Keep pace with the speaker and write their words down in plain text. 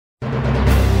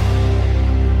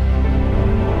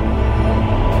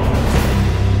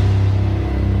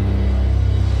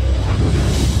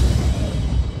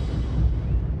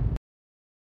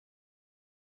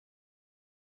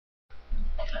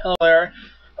Hello there,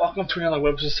 welcome to another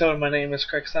webisode. My name is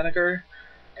Craig Snedeker,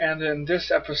 and in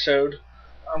this episode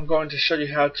I'm going to show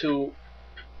you how to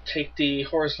take the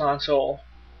horizontal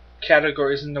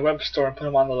categories in the web store and put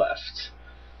them on the left.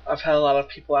 I've had a lot of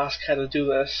people ask how to do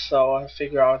this, so I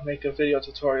figured I would make a video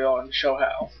tutorial and show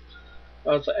how.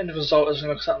 The end result is going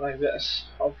to look something like this.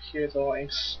 Up here the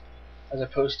links as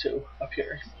opposed to up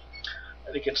here.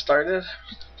 And to get started,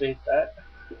 delete that.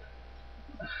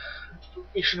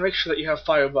 You should make sure that you have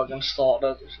Firebug installed.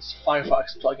 It's a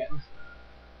Firefox plugin,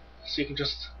 so you can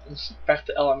just inspect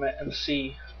the element and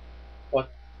see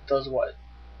what does what.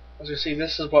 As you see,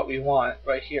 this is what we want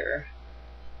right here.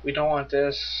 We don't want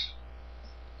this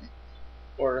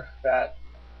or that.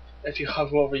 If you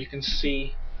hover over, you can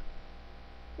see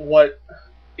what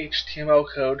HTML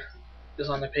code is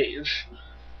on the page.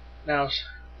 Now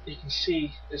you can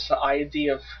see it's the ID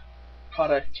of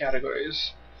product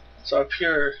categories. So up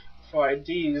here for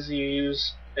IDs, you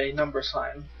use a number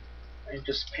sign and you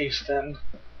just paste in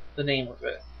the name of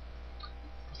it.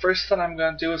 The first thing I'm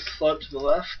going to do is float to the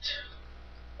left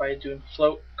by doing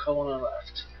float :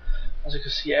 left. As you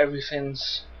can see,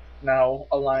 everything's now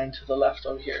aligned to the left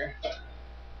over here.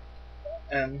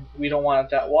 And we don't want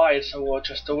it that wide, so we'll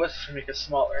adjust the width to make it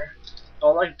smaller.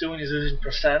 All I like doing is using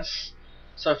 %.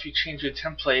 So if you change your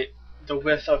template, the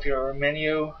width of your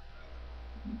menu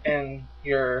and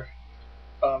your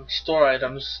store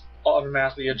items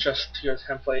automatically adjust to your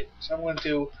template. So I'm going to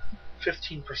do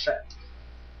 15%. I'm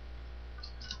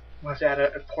going to add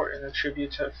an important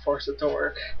attribute to force it to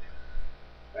work.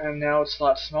 And now it's a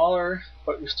lot smaller,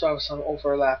 but we still have some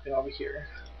overlapping over here.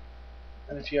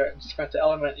 And if you inspect the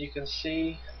element, you can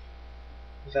see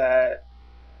that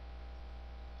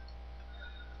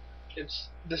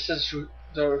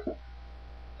the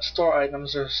store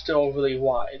items are still really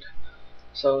wide.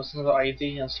 So it's another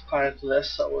ID and it's prior to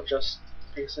this, so we'll just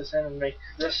paste this in and make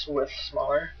this width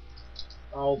smaller.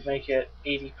 I'll make it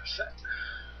 80%.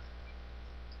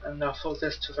 And now float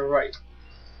this to the right.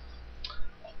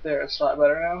 There, it's a lot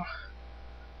better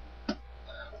now.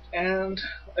 And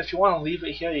if you want to leave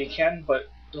it here, you can, but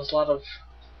there's a lot of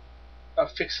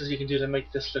fixes you can do to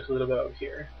make this look a little bit over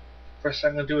here. First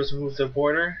thing I'm going to do is remove the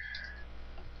border.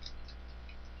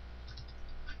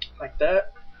 Like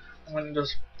that. I'm going to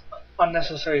just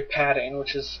unnecessary padding,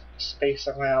 which is space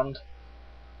around.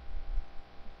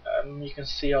 You can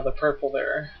see all the purple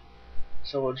there,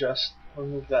 so we'll just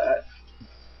remove that.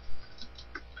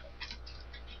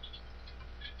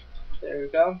 There we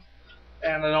go.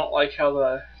 And I don't like how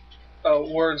the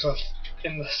words are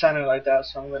in the center like that,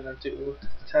 so I'm going to do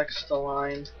text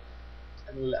aligned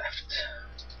and left.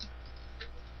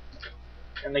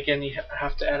 And again, you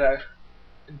have to add a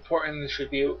important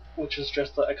attribute, which is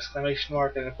just the exclamation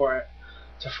mark and important,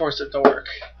 to force it to work.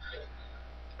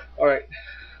 Alright,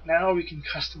 now we can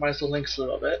customize the links a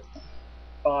little bit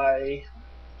by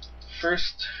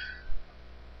first,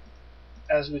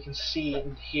 as we can see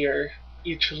in here,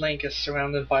 each link is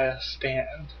surrounded by a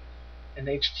span, an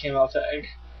HTML tag,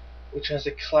 which has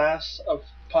a class of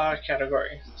product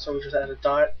category. So we just add a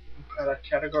dot in product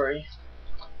category.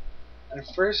 And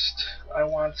first, I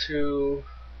want to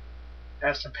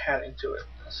add some padding to it.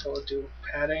 So we'll do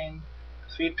padding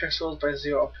 3 pixels by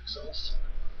 0 pixels.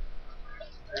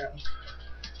 And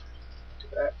do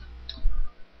that.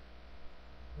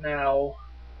 Now,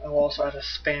 I'll also add a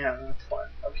span in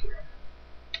front of here.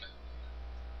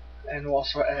 And we'll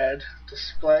also add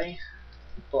display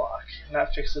block. And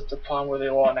that fixes the problem where they're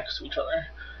all next to each other.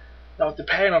 Now with the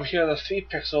padding over here, the 3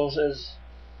 pixels is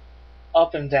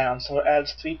up and down, so it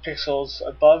adds 3 pixels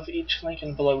above each link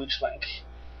and below each link.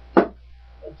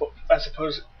 As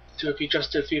opposed to if you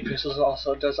just did 3 pixels, it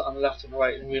also does it on the left and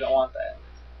right, and we don't want that.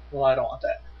 Well, I don't want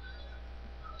that.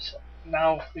 So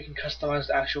now we can customize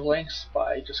the actual links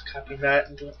by just copying that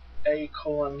and doing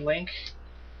a:link,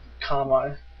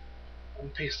 comma,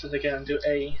 and paste it again and do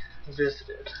a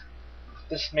visited.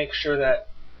 This makes sure that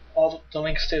all the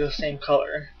links stay the same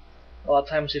color. A lot of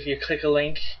times if you click a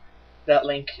link, that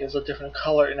link is a different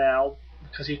color now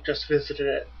because you just visited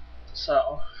it.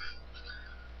 So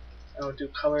I will do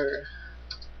color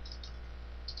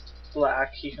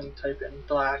black. You can type in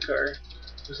black or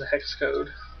use a hex code.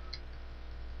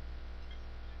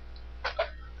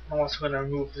 I'm also going to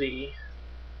remove the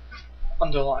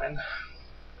underline.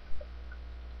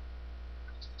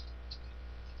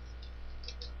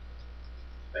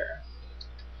 There.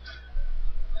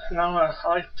 Now I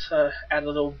like to add a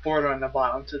little border on the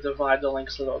bottom to divide the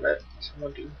links a little bit. So I'm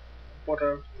going to do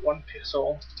border 1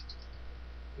 pixel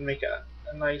and make a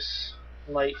nice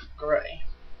light gray.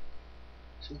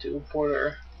 So do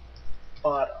border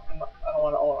bottom. I don't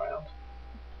want it all around.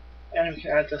 And we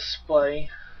can add display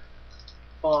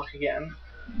block again,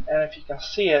 and if you can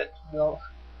see it, the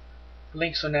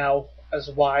links are now as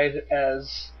wide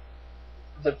as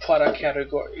the product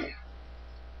category.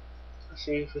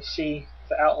 See, if you see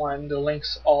the outline, the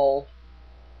links all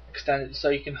extended, so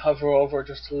you can hover over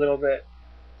just a little bit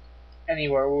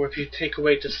anywhere. Or if you take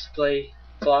away display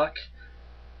block,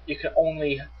 you can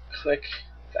only click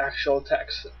the actual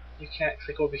text. You can't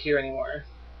click over here anymore.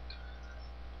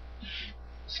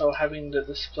 So having the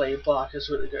display block is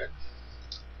really good,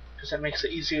 because that makes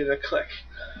it easier to click.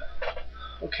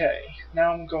 Okay,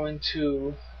 now I'm going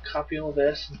to copy all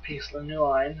this and paste a new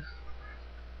line,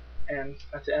 and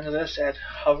at the end of this add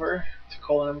hover, to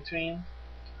colon in between.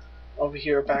 Over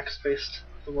here backspace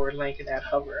the word link and add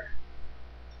hover.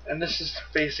 And this is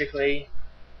basically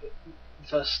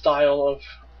the style of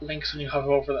links when you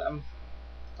hover over them.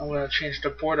 I'm going to change the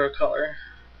border color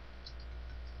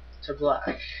to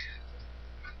black,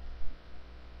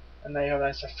 and now you have a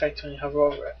nice effect when you hover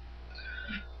over it.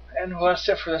 And well, that's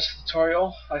it for this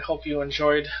tutorial. I hope you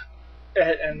enjoyed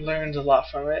it and learned a lot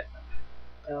from it,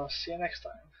 and I'll see you next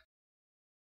time.